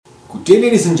Good day,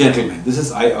 ladies and gentlemen. This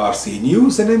is IRC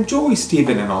News and I'm Joey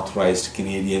Stephen, an authorized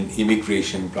Canadian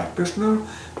immigration practitioner,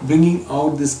 bringing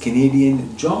out this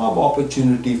Canadian job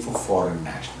opportunity for foreign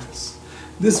nationals.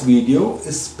 This video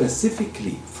is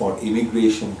specifically for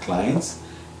immigration clients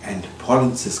and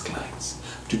Polinsys clients.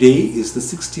 Today is the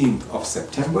 16th of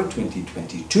September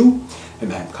 2022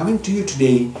 and I'm coming to you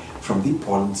today from the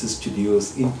Polinsys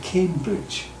studios in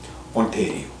Cambridge,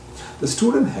 Ontario. The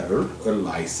Student Herald, a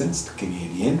licensed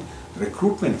Canadian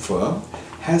recruitment firm,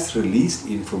 has released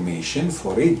information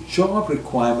for a job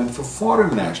requirement for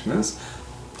foreign nationals,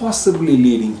 possibly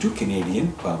leading to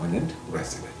Canadian permanent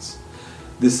residence.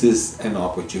 This is an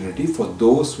opportunity for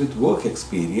those with work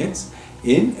experience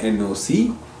in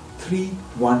NOC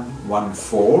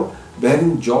 3114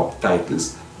 bearing job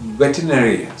titles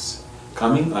veterinarians,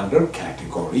 coming under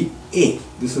category A.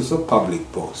 This is a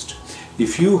public post.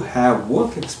 If you have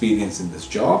work experience in this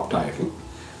job title,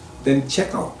 then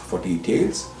check out for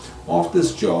details of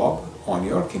this job on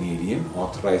your Canadian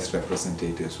Authorized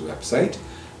Representative's website,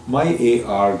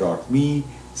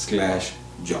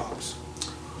 myar.me/jobs.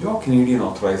 Your Canadian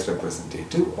Authorized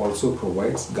Representative also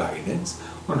provides guidance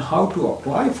on how to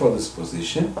apply for this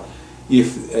position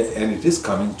and it is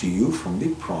coming to you from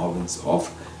the province of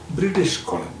British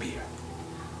Columbia.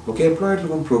 Okay,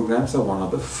 employer-driven programs are one of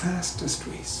the fastest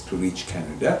ways to reach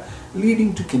Canada,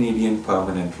 leading to Canadian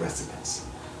permanent residence.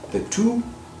 The two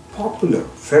popular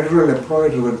federal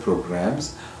employer-driven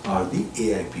programs are the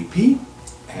AIPP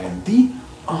and the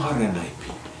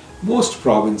RNIP. Most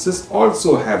provinces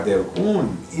also have their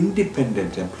own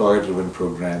independent employer-driven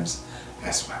programs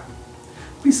as well.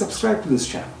 Please subscribe to this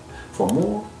channel for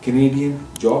more Canadian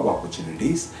job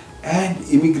opportunities and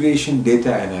immigration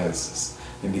data analysis.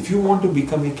 And if you want to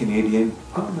become a Canadian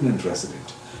permanent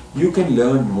resident, you can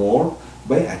learn more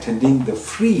by attending the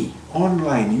free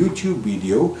online YouTube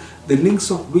video, the links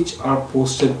of which are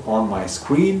posted on my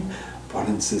screen,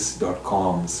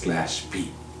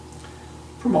 polinsys.com/p.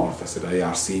 From all of us at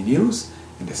IRC News,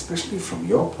 and especially from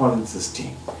your Polinsys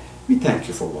team, we thank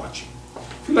you for watching.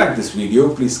 If you like this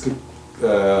video, please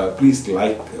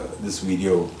like this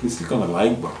video. Please click on the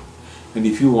like button. And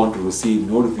if you want to receive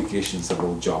notifications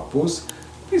about job posts,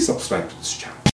 please subscribe to this channel.